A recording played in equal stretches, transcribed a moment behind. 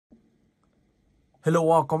Hello,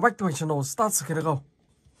 welcome back to my channel. Start second go.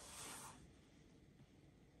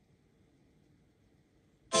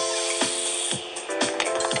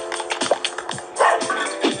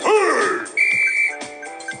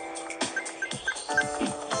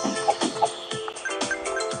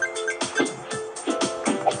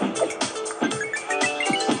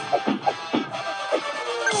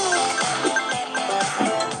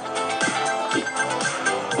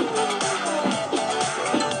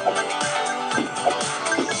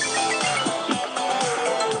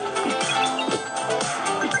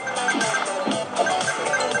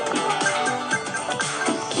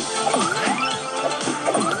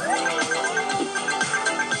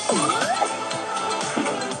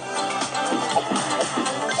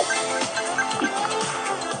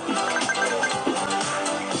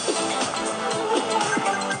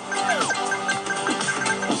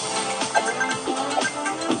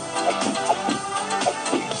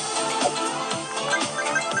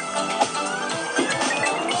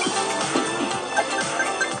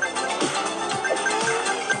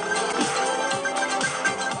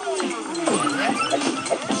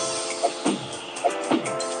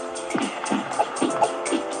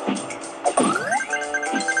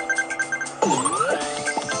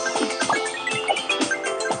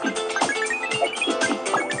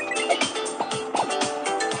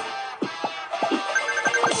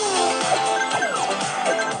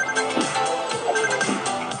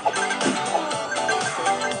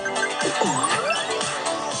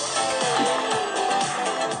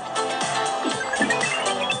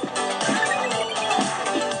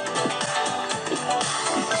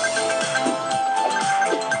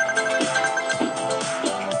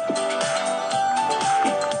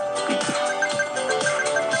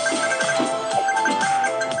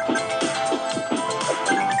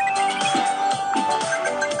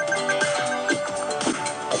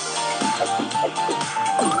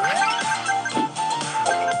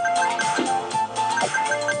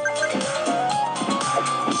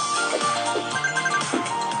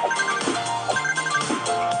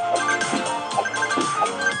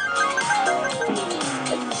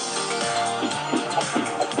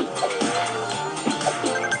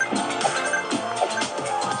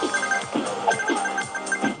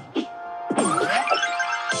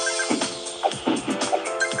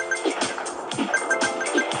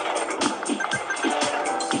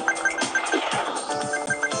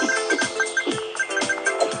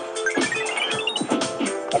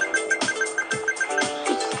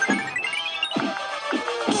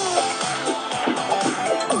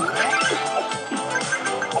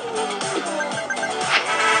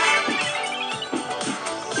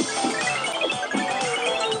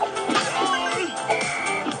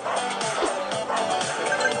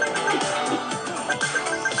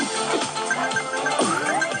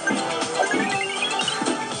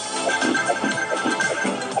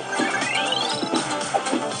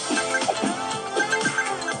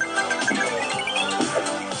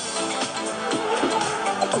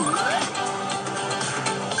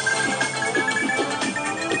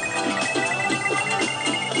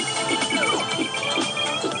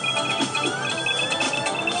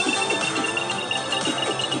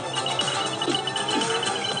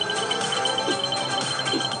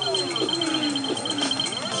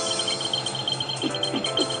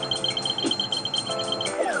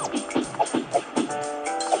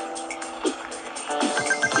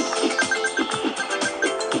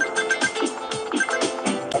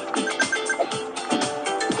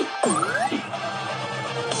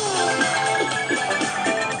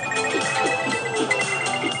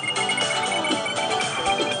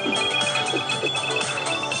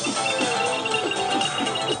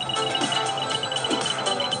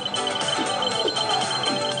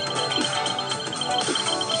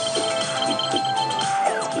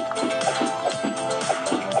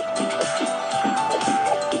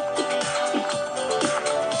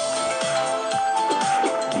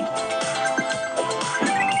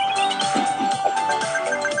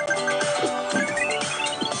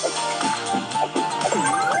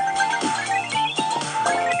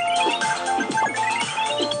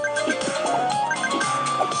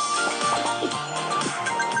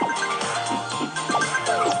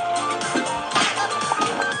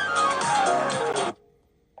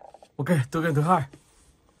 Ok, tựa game thứ hai,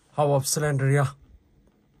 House of Slendrina.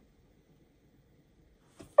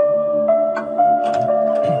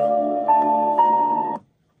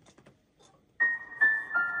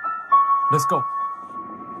 Let's go.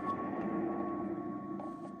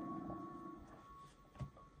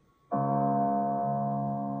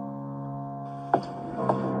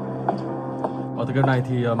 Ở tựa game này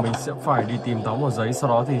thì mình sẽ phải đi tìm táo một giấy, sau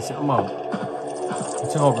đó thì sẽ mở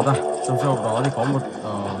trường hợp đó ta, trong trường hợp đó thì có một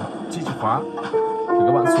chiếc chìa khóa để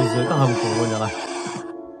các bạn xuống dưới tầng hầm của ngôi nhà này.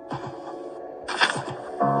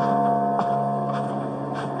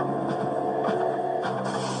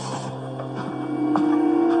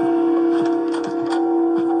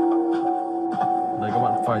 Đây, các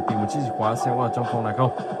bạn phải tìm một chiếc chìa khóa xem có ở trong phòng này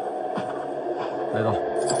không. Đây rồi.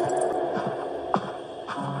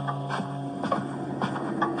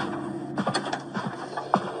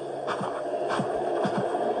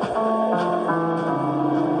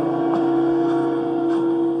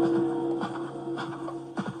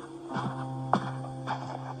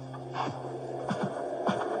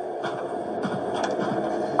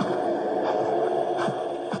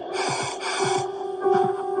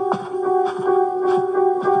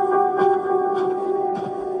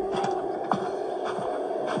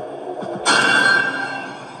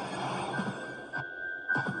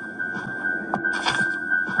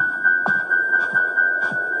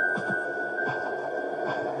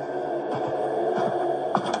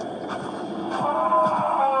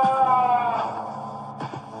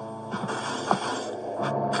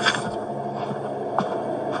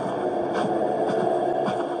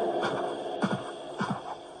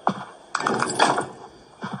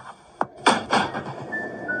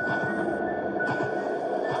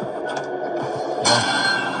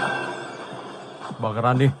 Bỏ cái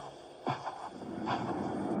ran đi.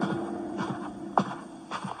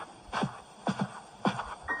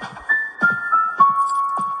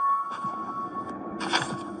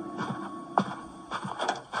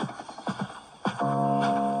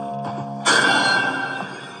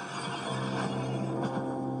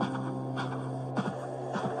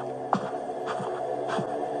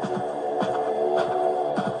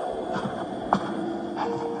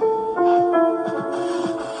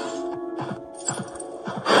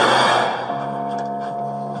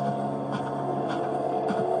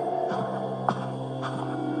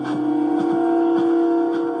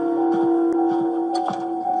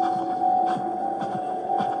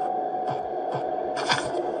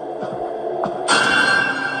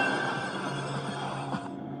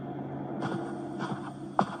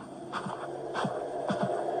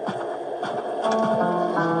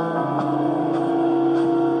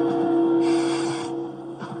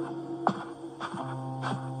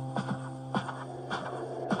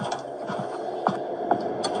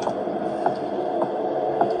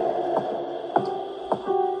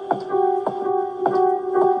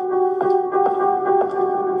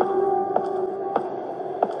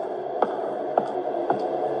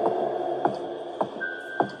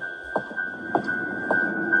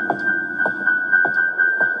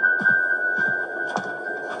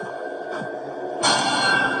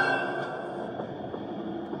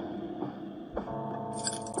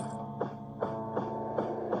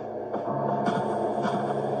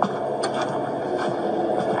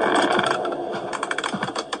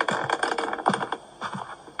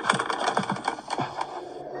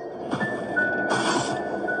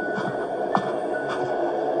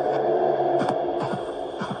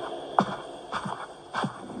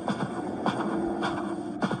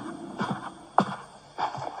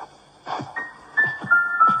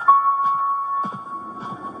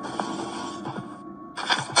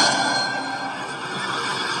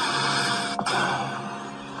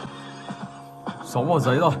 Sóng vào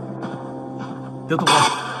giấy rồi. Tiếp tục nào,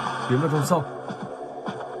 tiến vào trong sâu.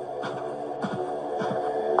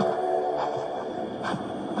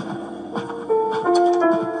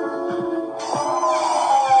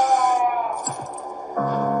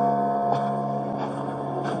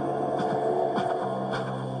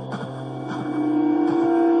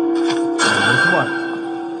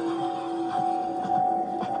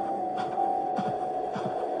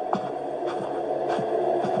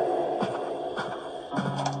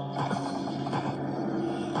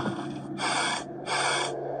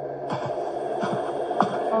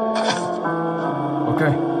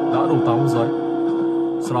 Đã đủ 8 giấy.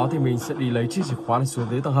 Sau đó thì mình sẽ đi lấy chiếc chìa khóa này xuống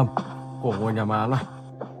tới tầng hầm của ngôi nhà má này.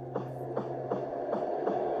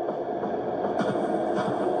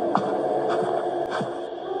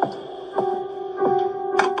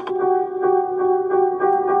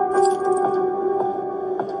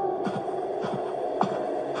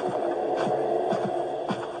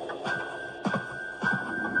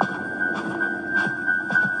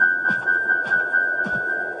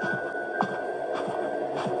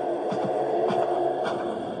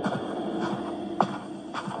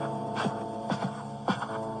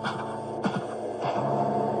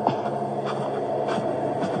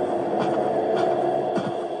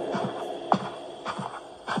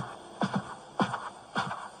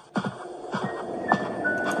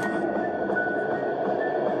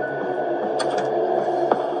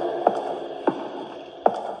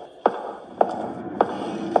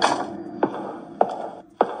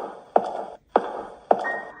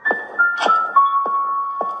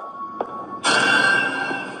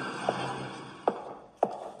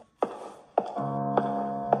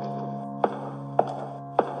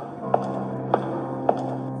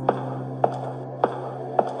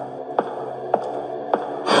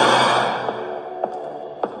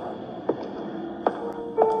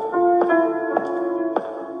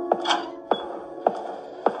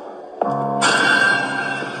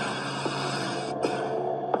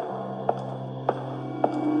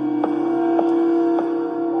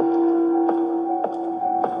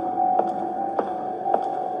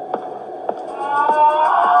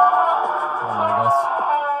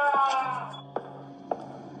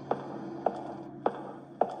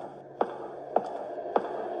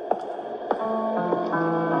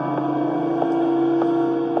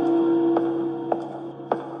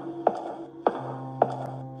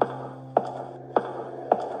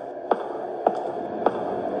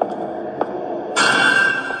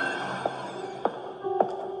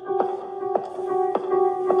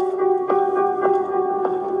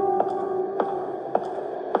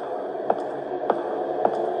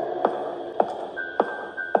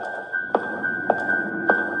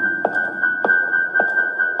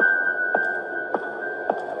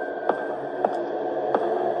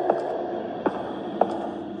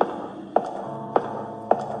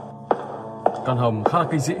 căn hầm khá là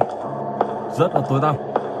kinh dị, rất là tối tăm.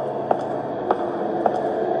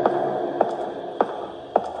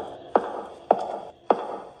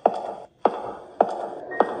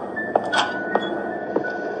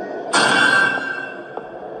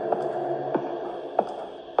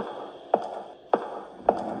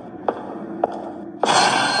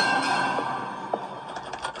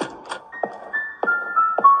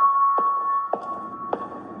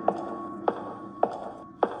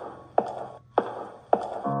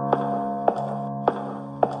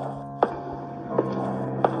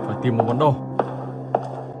 Tìm một món đồ.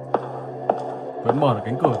 Vẫn mở được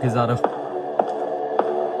cánh cửa kia ra đâu.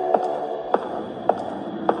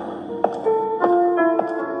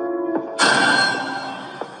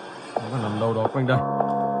 Nó còn nằm đâu đó quanh đây.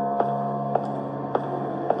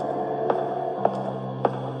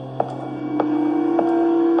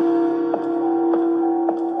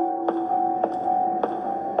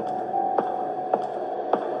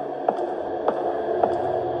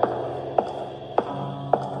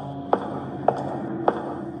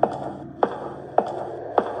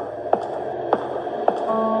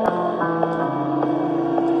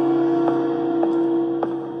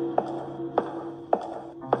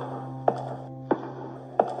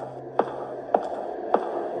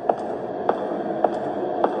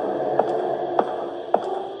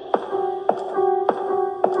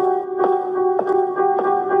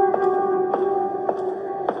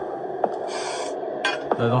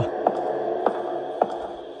 Đây rồi.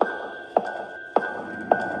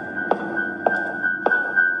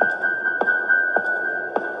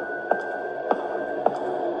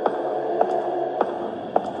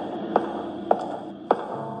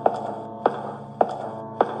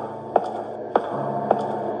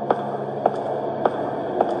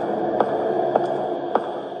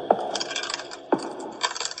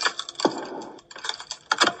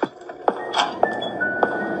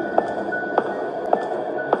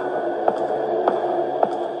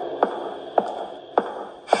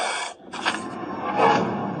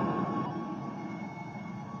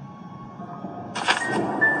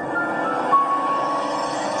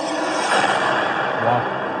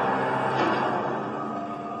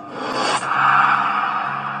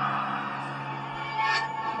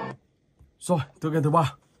 Rồi, tựa game thứ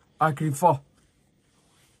 3, I Cream 4.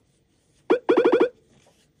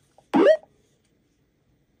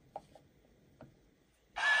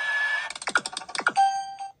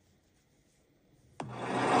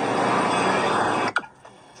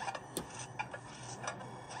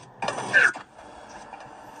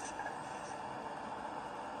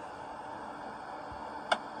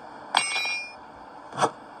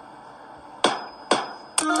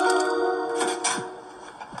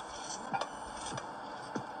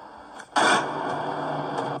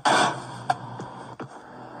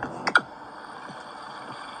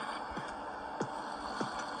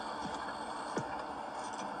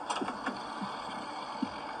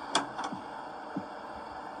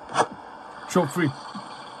 Trophy.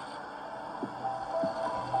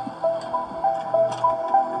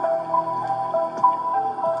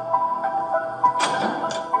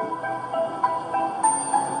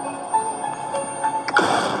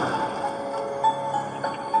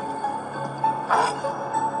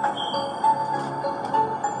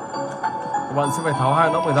 Các bạn sẽ phải tháo hai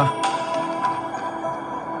nóc này ra.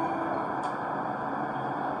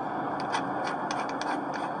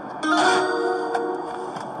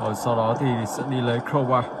 Rồi sau đó thì sẽ đi lấy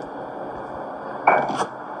crowbar.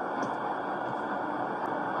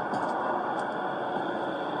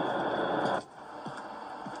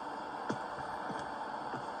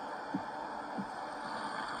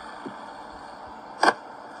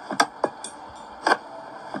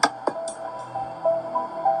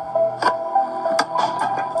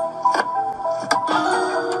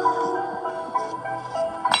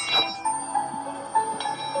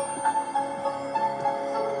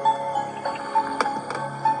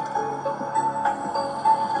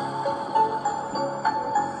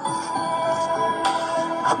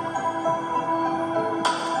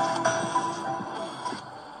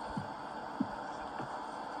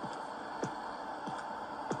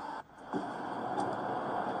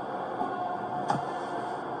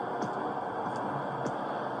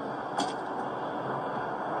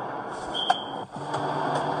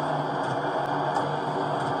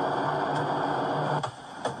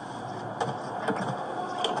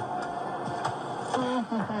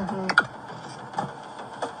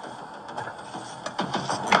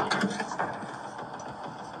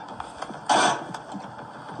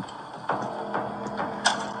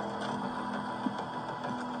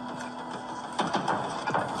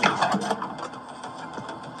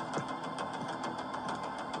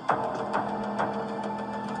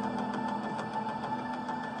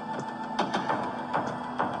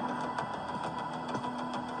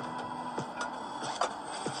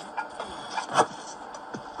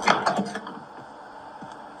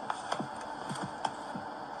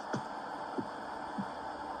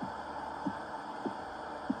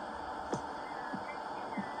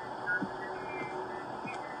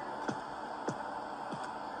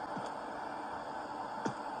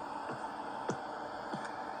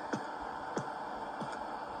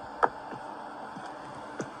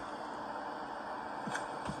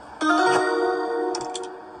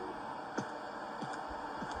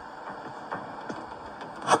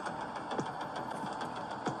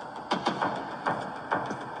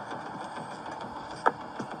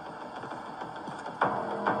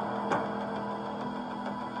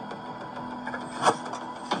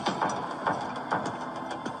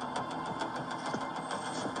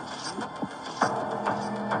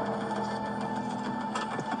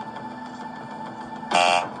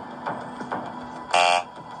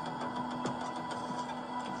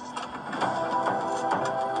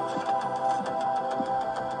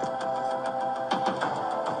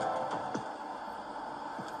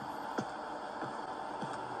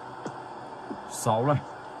 6 này.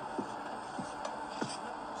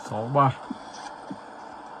 63.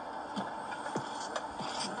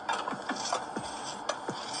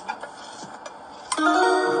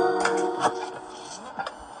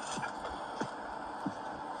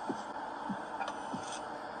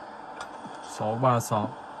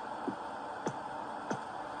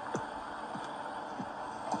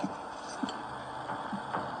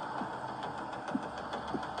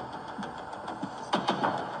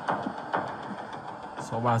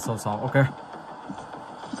 636. 6366. Ok.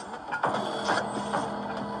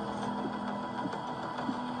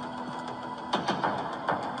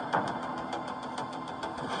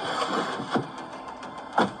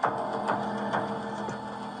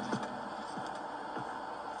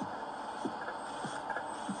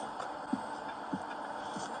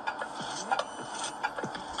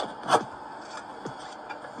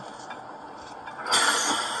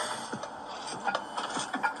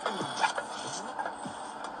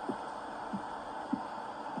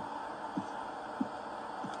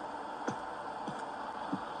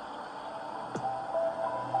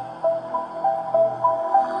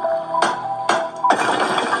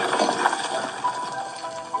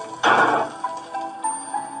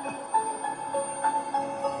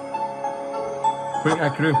 Quick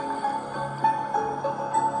Acrim.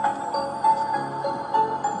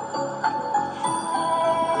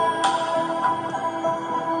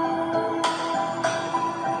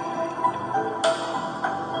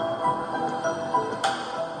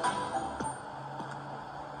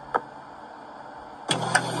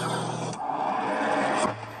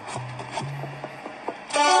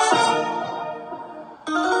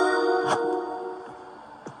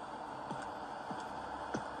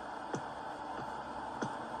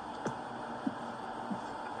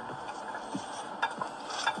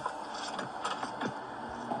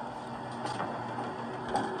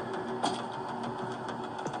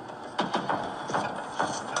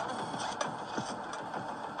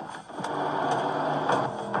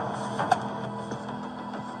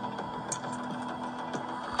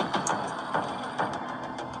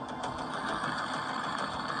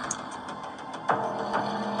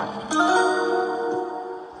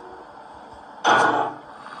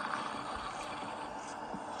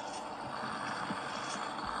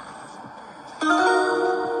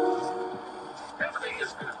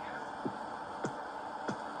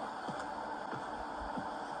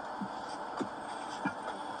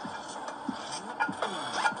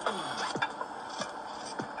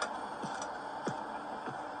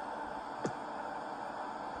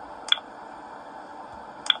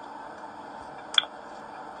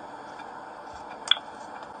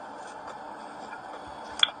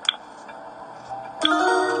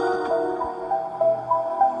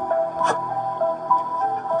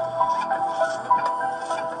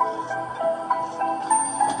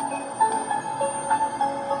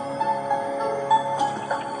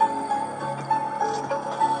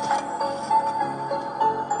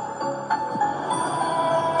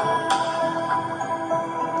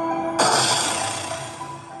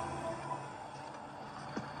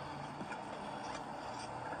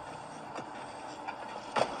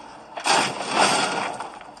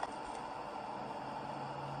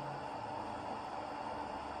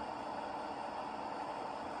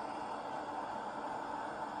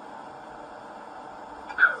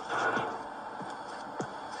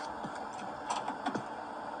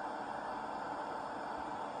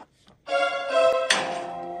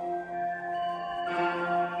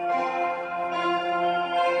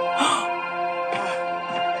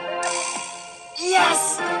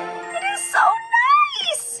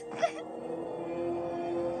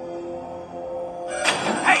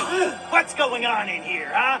 What's going on in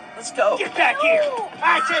here, huh? Let's go. Get back here!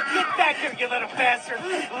 I said get back here, you little bastard!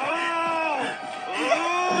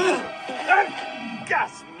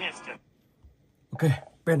 Just missed him. Ok,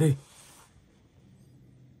 Bendy.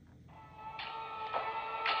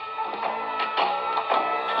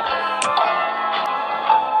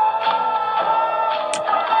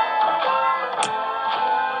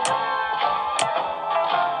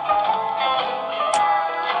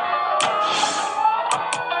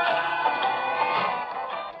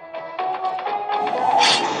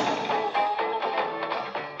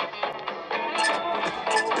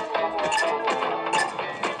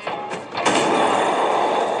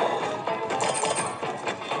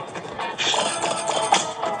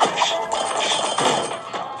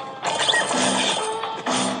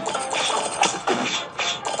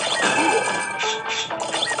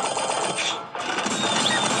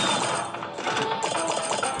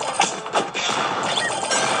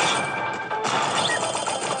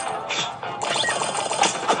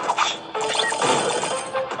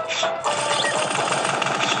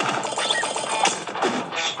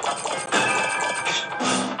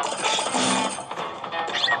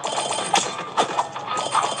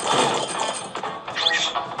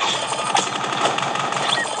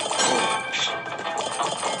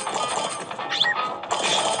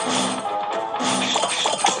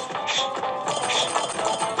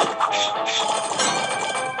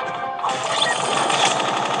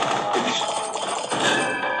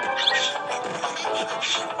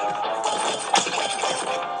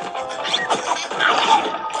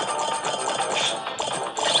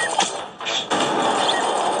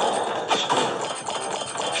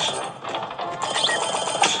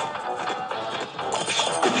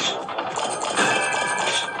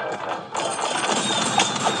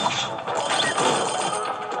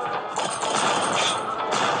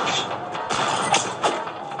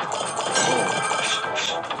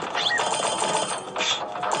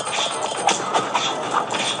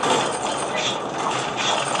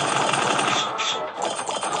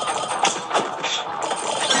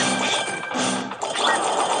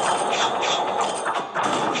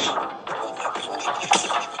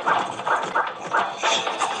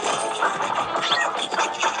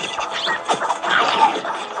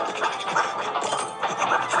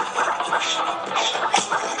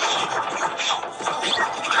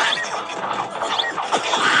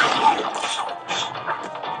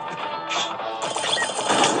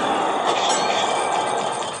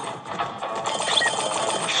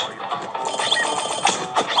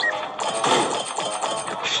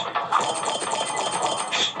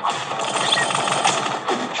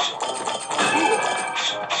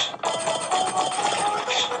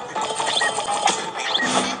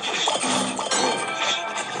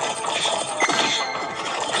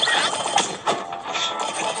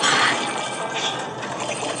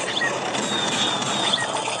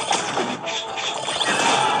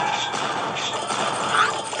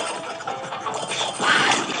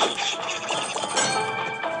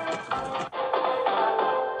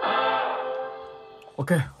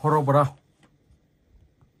 Okay, hold on, bro.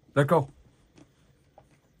 Let's go.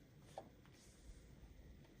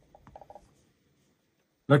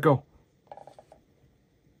 Let's go.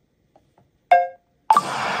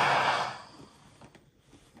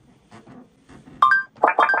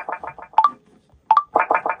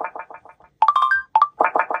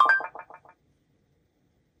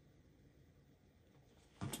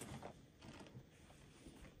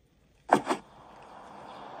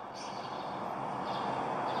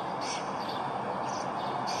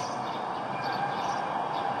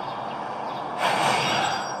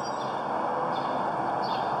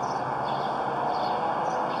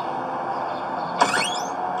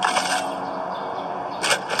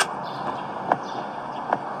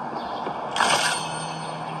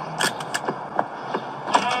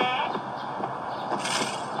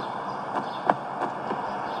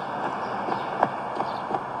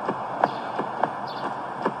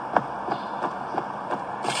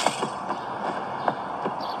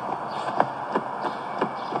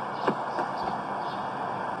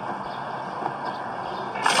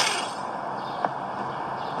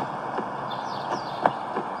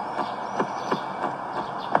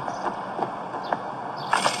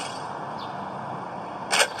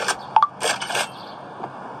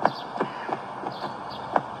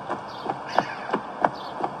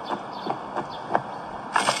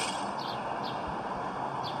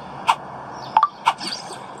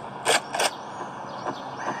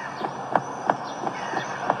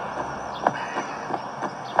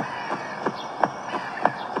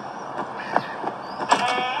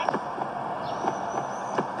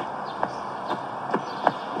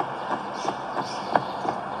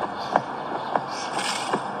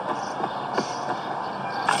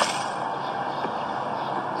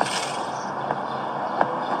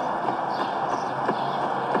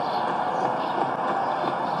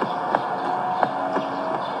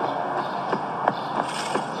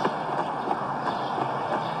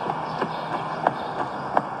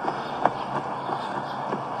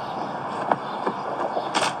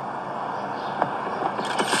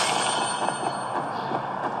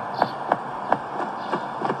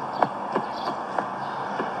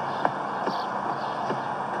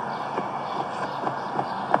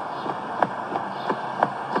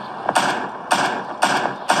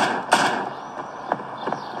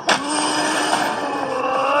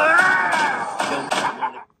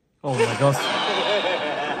 Oh my god.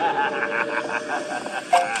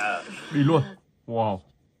 Đi luôn. Wow.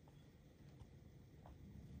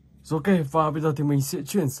 Rồi ok, và bây giờ thì mình sẽ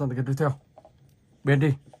chuyển sang cái tiếp theo.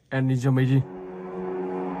 Bendy and Ninja Meiji.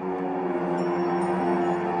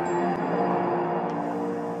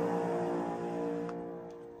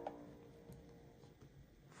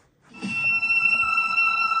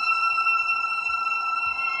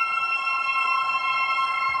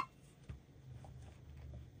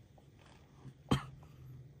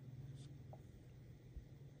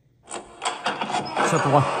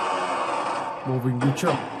 Chapter 1. Moving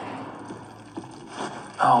picture.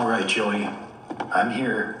 All right, Joey. I'm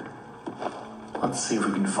here. Let's see if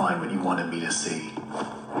we can find what you wanted me to see.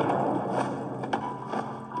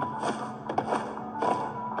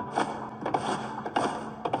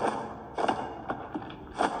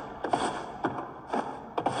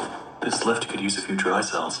 This lift could use a few dry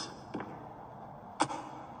cells.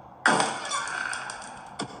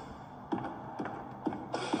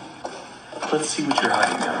 Let's see what you're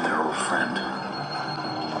hiding down there, old friend.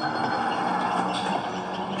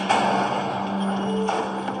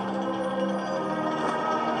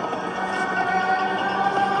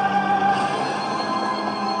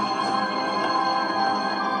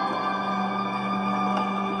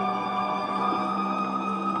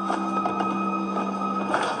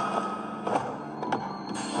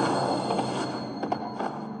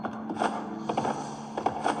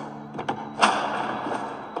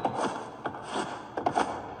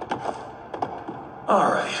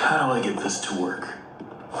 Alright, how do I get this to work?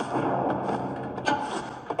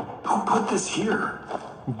 Who put this here?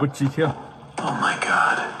 Who put you here? Oh my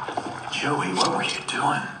god. Joey, what were you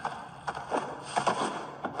doing?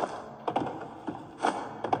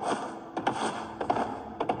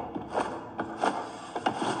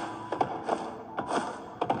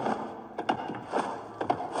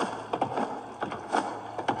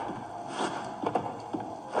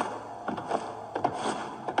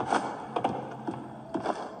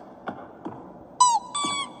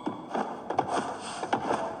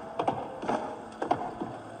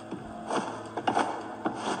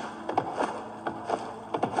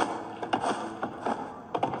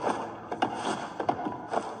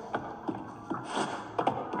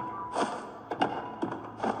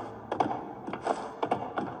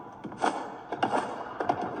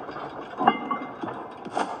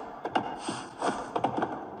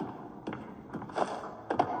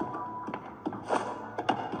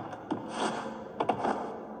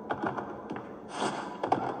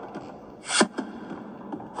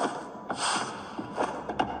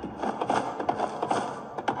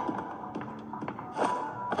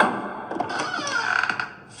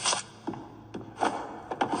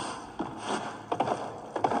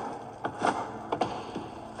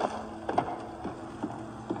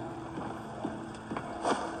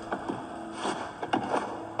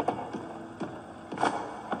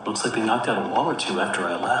 Looks like they knocked out a wall or two after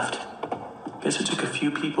I left. Guess it took a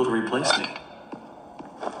few people to replace me.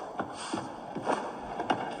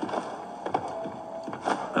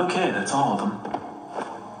 Okay, that's all of them.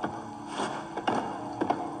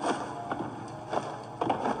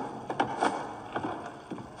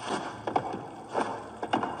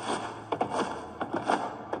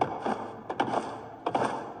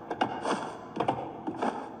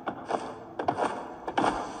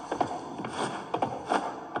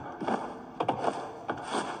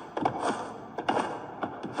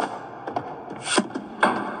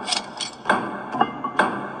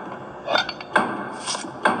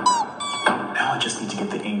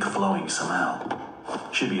 Somehow.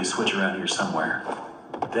 Should be a switch around here somewhere.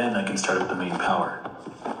 Then I can start up the main power.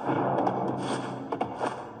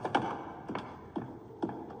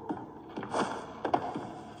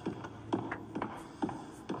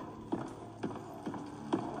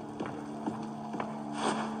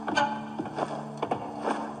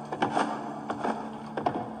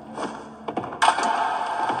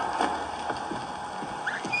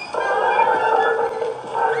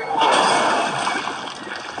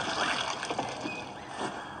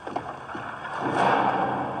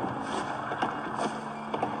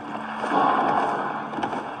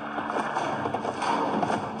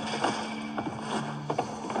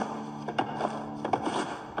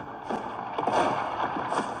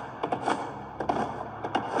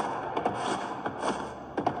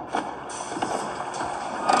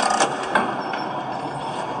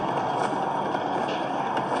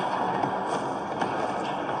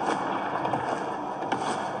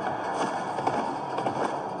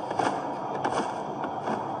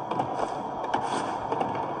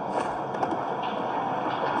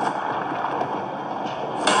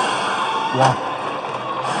 Wow.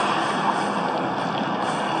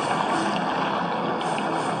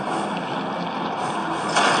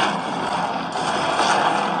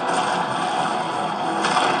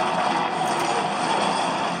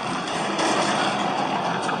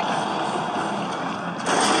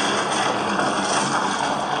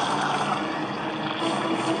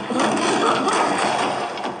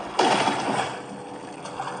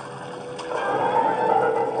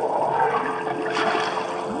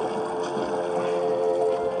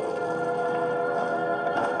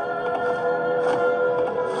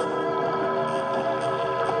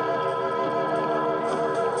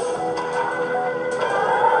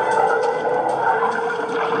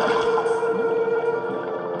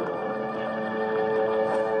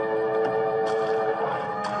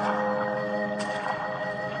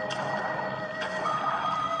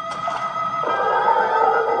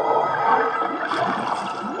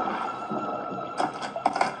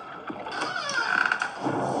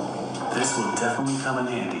 This will definitely come in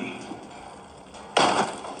handy.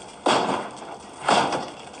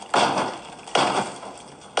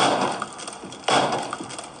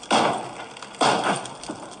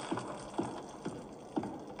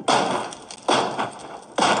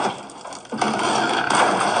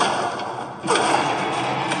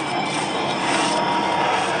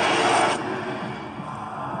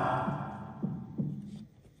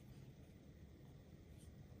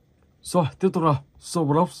 Rồi, tiếp tục nào,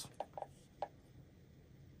 Roblox.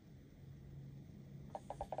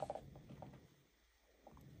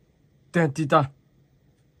 Tên Titan.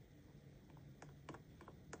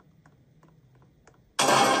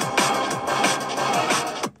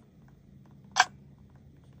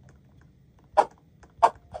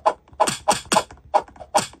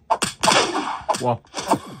 Wow.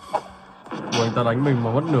 Ủa, anh ta đánh mình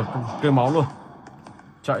mà mất nửa cây máu luôn.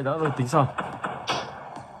 Chạy đã rồi tính sao?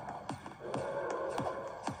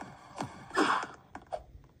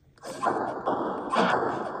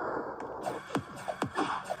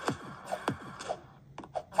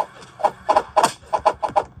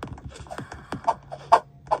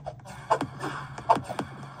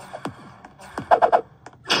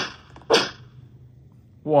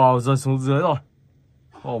 Wow, rơi xuống dưới rồi.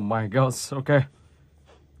 Oh my god, ok.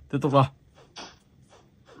 Tiếp tục nào.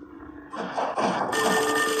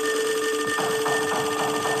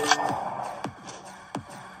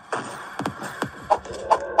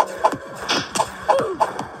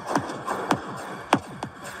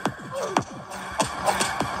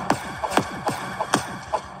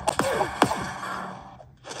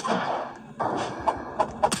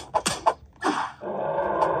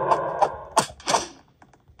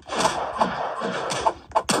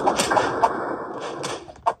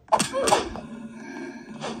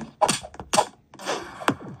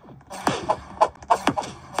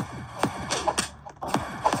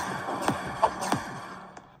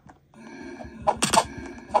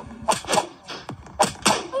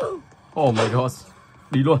 Oh my god.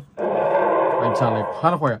 Đi luôn. Anh chàng này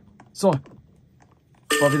khá là khỏe. Rồi.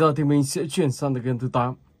 Và bây giờ thì mình sẽ chuyển sang tựa game thứ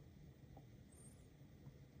 8.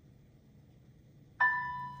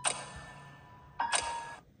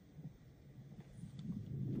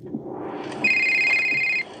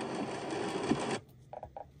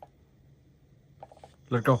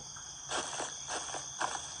 Let's go.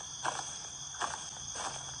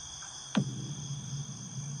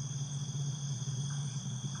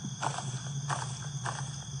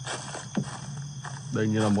 Đây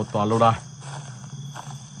như là một tòa lâu đài.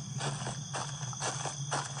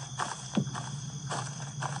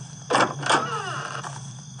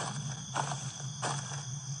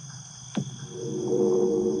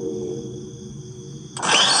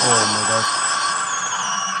 Oh my god.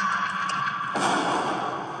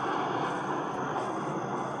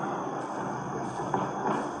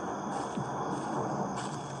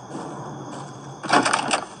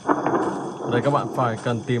 Ở đây các bạn phải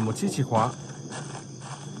cần tìm một chiếc chìa khóa.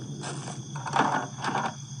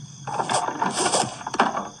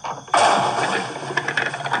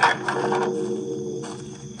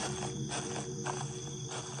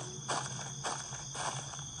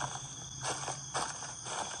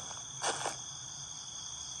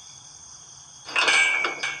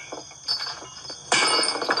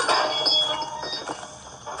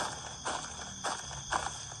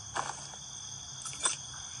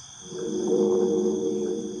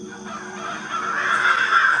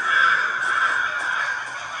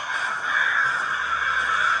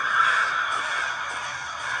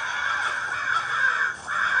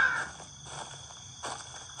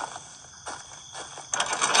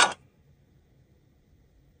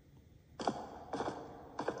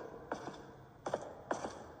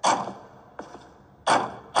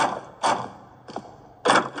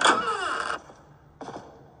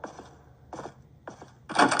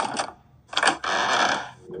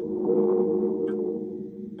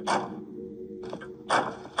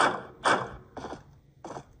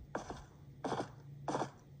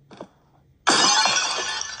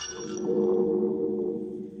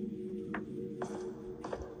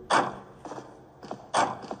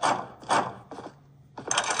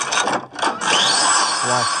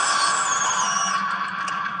 Wow.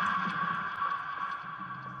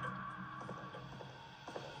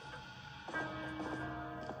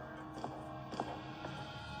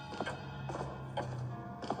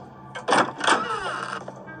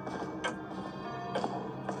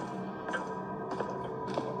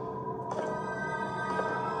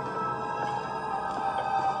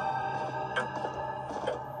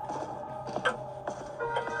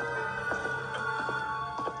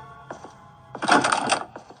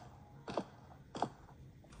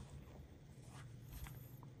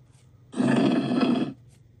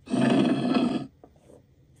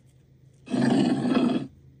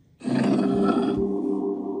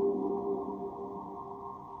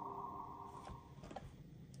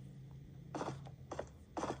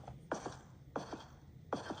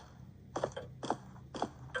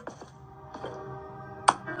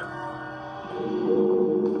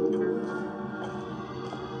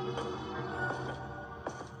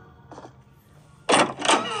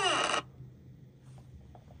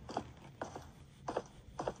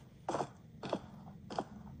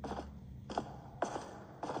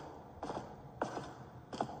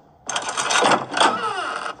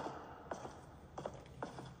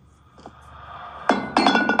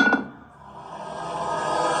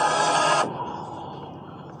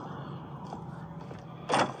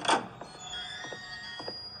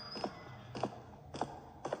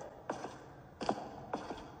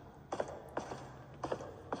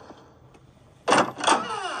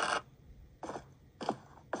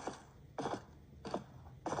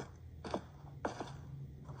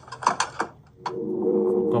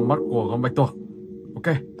 Con mắt của con bạch tuộc.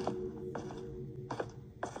 Ok.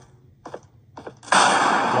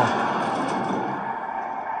 Wow.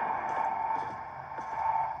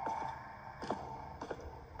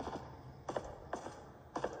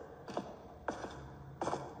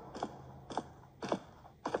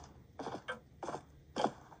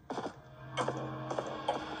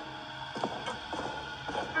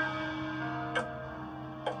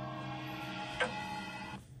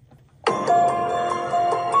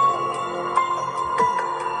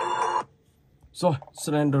 Rồi,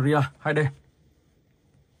 Slendrina 2D.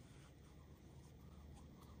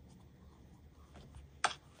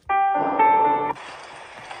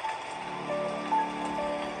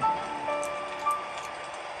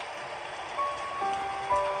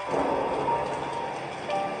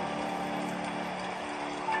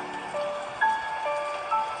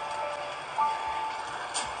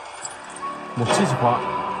 một chiếc chìa khóa.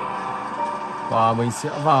 Và mình sẽ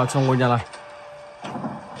vào trong ngôi nhà này.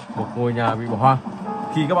 Một ngôi nhà bị bỏ hoang.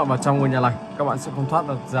 Khi các bạn vào trong ngôi nhà này, các bạn sẽ không thoát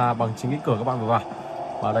được ra bằng chính cái cửa các bạn vừa vào.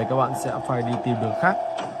 Và đây các bạn sẽ phải đi tìm đường khác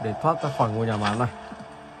để thoát ra khỏi ngôi nhà ma này.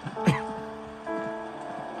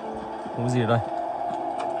 Không có gì ở đây.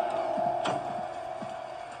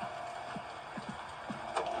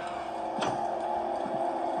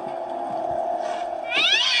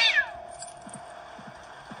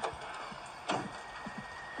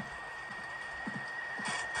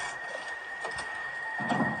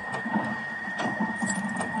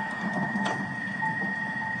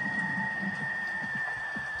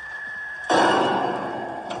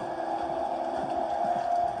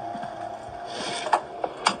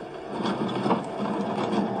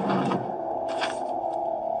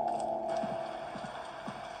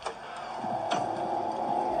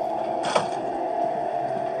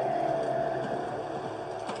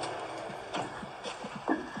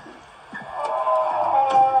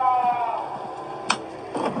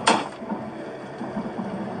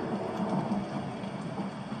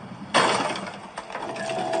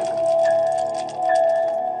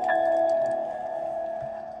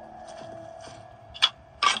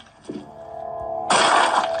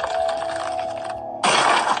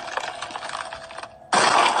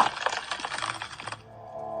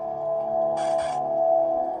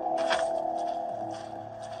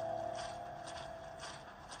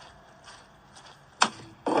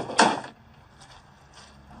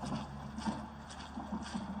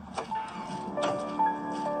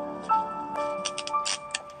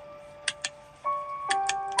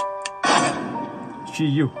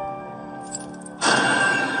 You.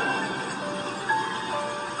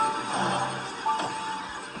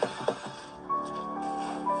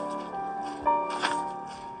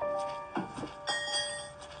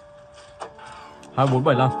 Hai bốn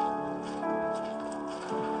bảy năm.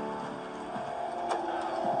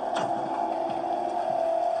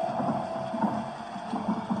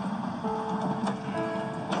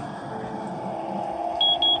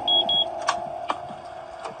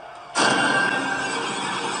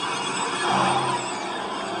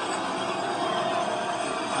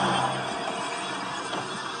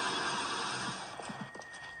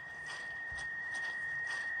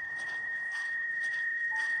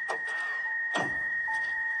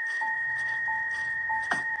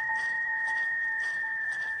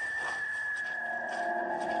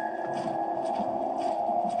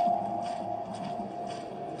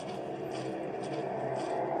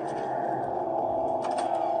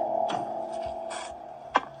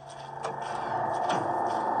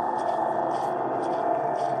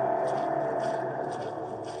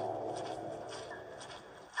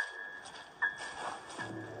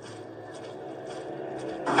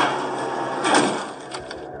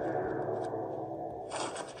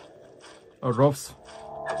 Ropes.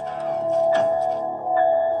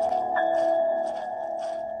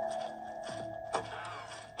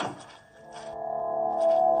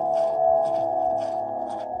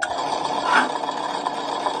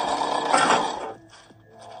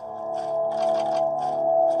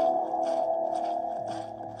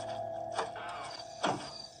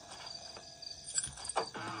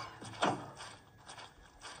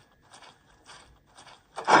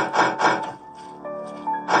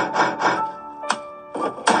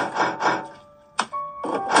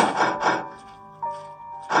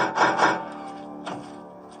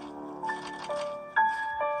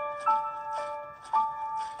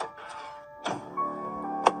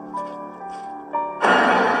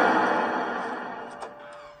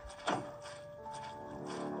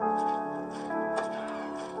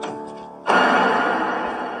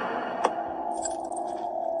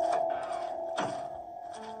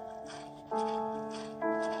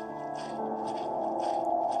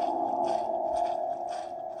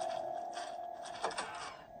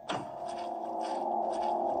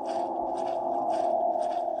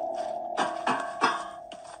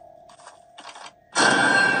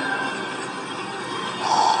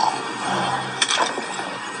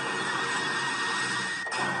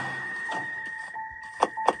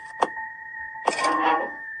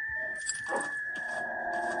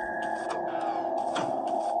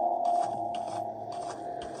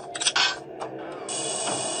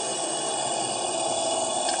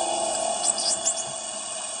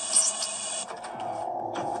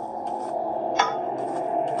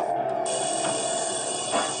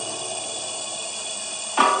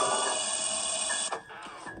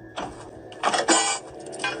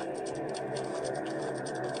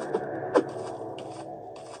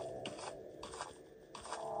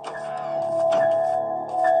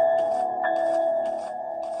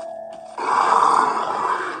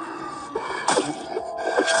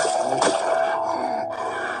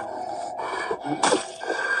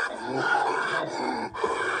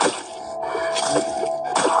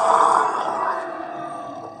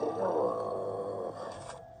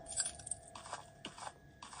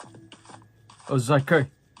 ở dài cây.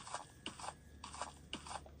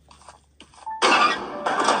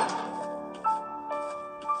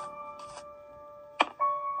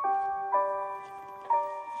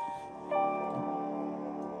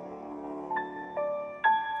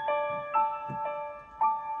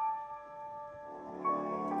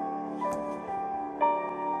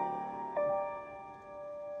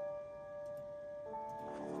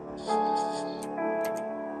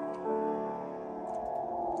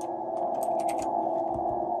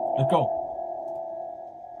 Let's go.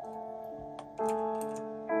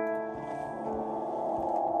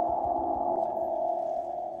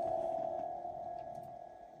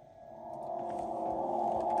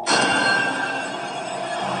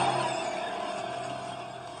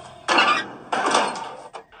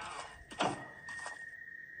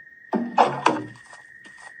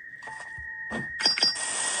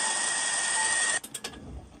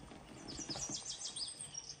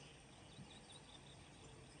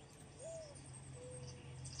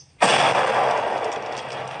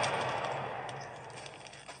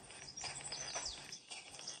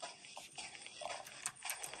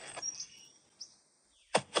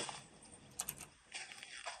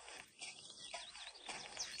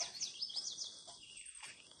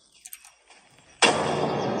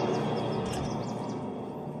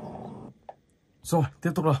 Rồi,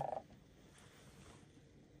 tiếp tục nào.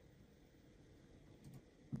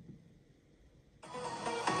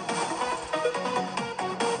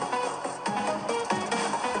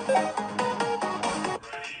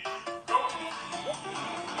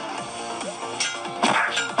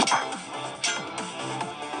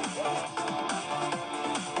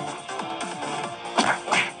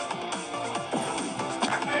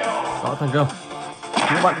 Đó, thành công.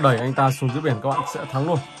 Nếu bạn đẩy anh ta xuống dưới biển, các bạn sẽ thắng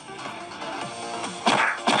luôn.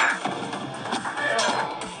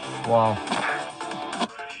 Wow.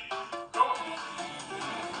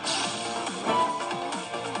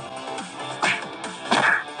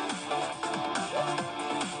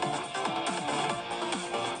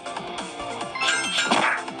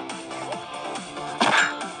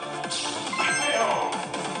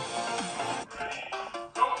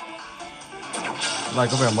 Này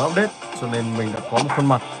có vẻ mới update cho nên mình đã có một khuôn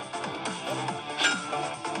mặt.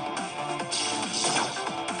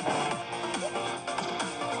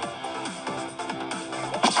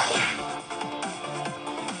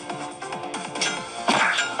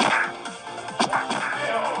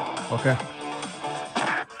 Ok.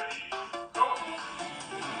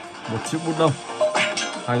 Một chiếc bút lông.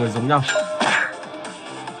 Hai người giống nhau.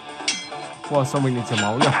 Wow, sao mình lại chảy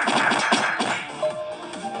máu nhỉ?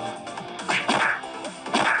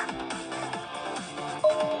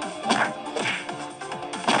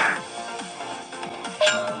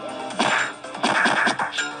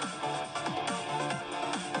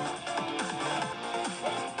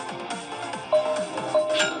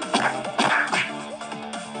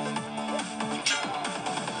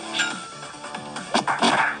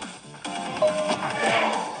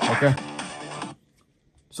 Ok.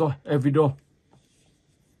 Rồi, end video.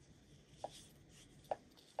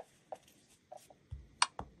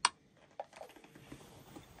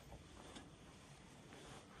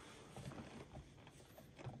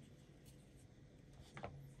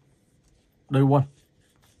 Day one.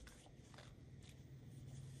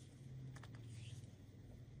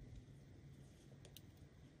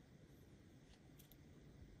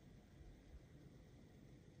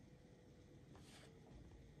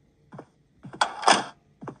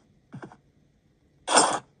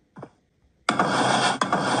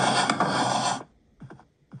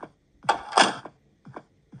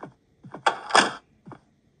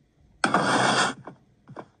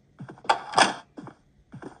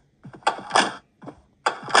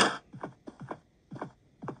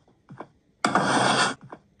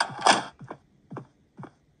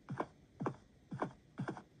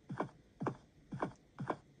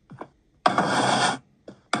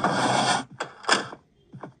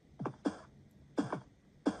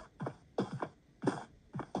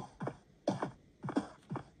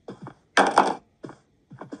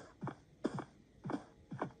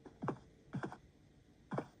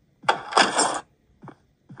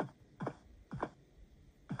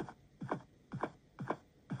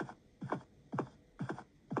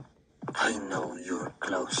 I know you're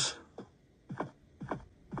close.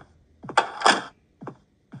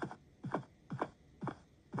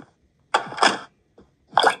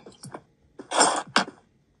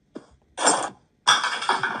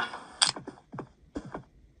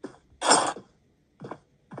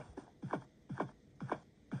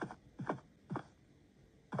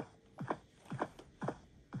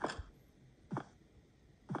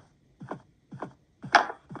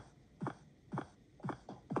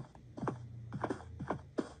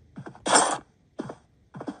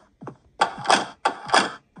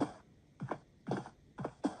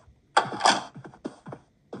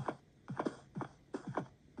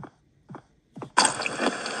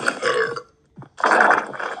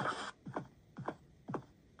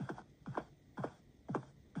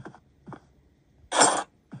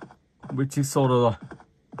 bị chiếc xô đâu rồi.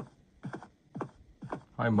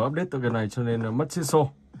 Phải mở update tựa game này cho nên là mất chiếc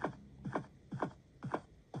xô.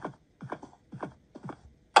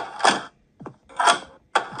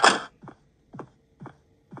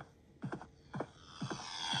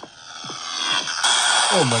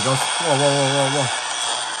 Oh my god. Wow, wow, wow, wow, wow.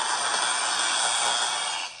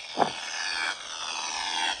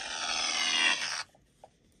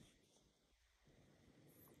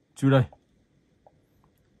 Chú đây.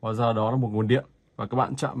 Hóa ra đó là một nguồn điện. Và các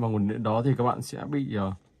bạn chạm vào nguồn điện đó thì các bạn sẽ bị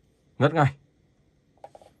ngất ngay.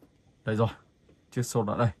 Đây rồi. Chiếc xô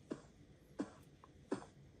đã đây.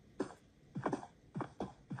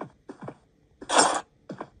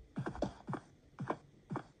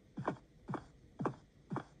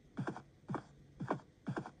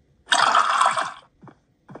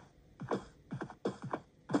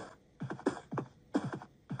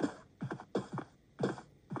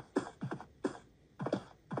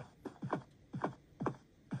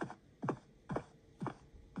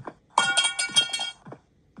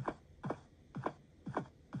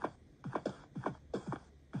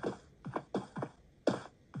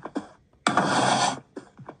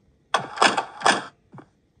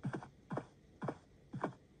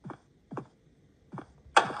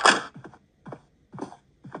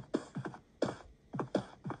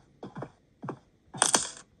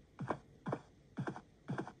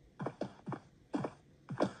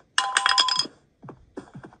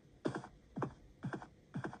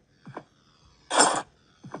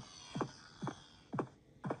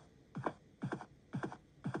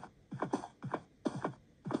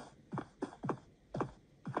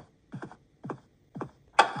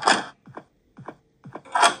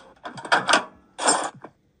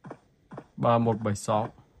 Ba một bảy sáu.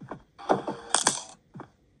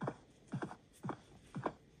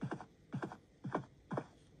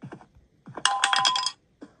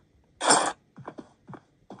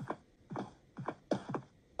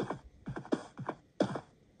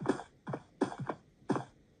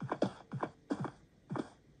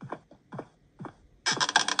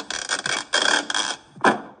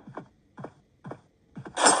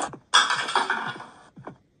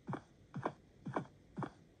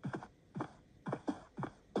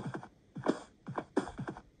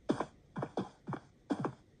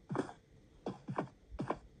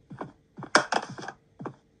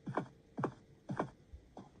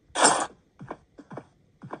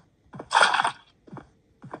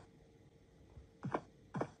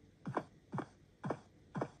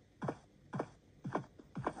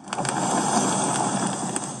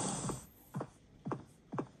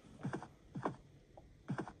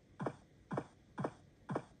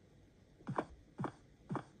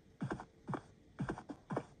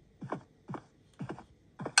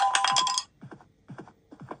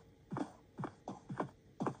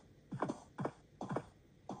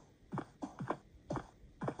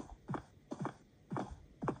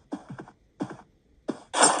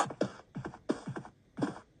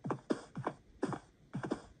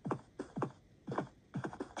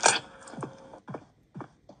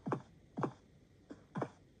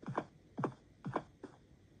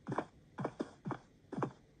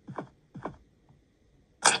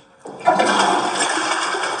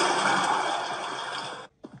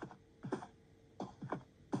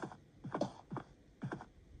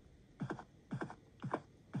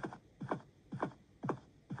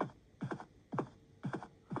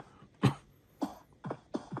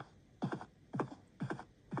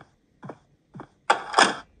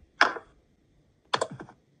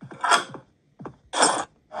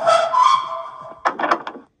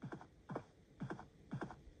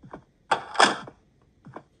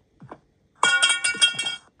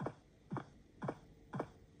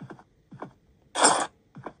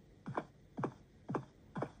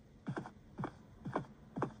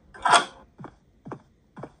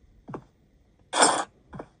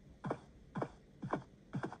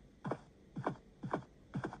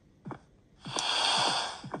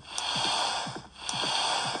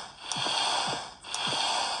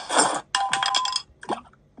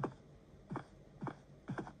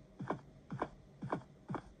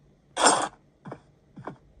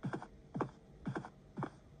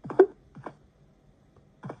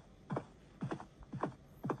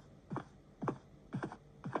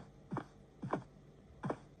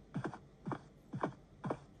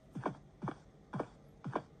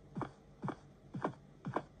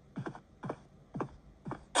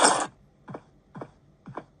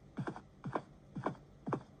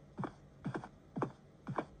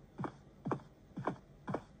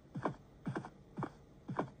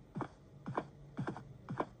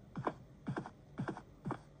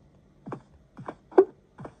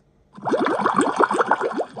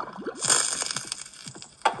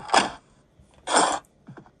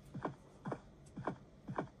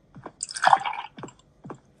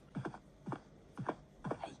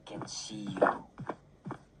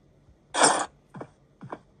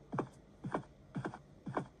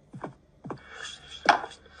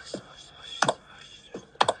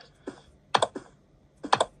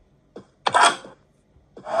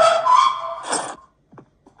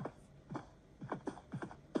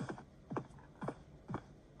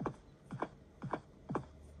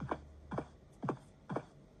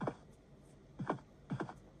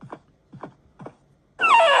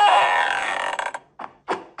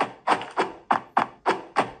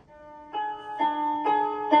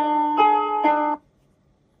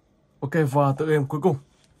 Ok, và tựa game cuối cùng.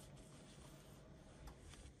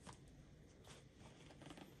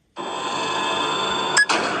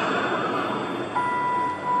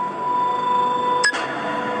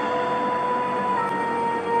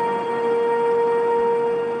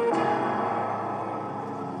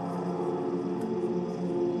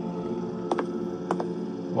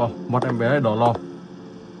 Wow, mắt em bé này đỏ lòm,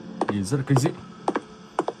 nhìn rất là kinh dị.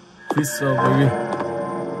 Fisher Baby.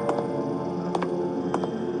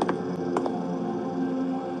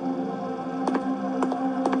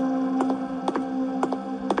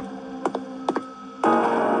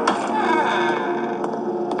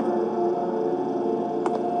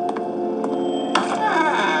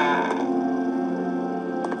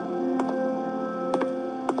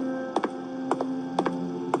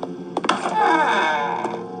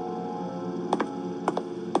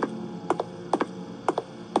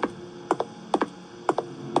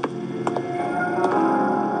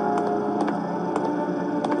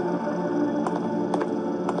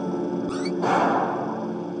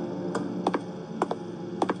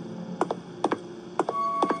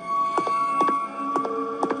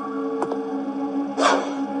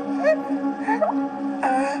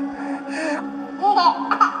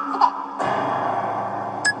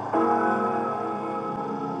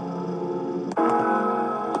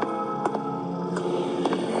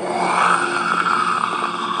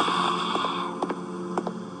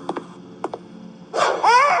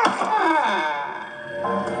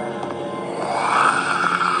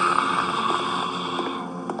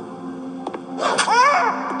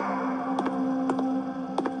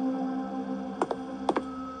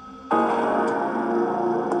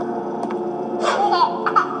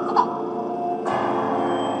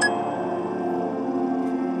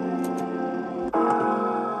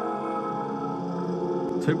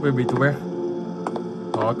 Take Baby to Bed.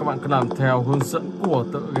 Đó, các bạn cứ làm theo hướng dẫn của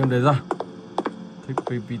tựa game đề ra. Take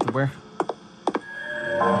Baby to Bed.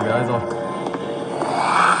 Em bé đây rồi.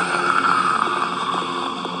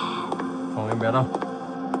 Phòng em bé đâu?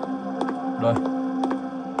 Đây.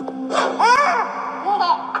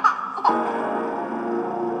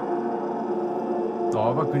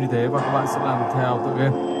 Đó, và cứ như thế và các bạn sẽ làm theo tựa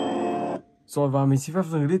game. Rồi, và mình xin phép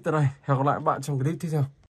dừng clip tại đây. Hẹn gặp lại các bạn trong clip tiếp theo.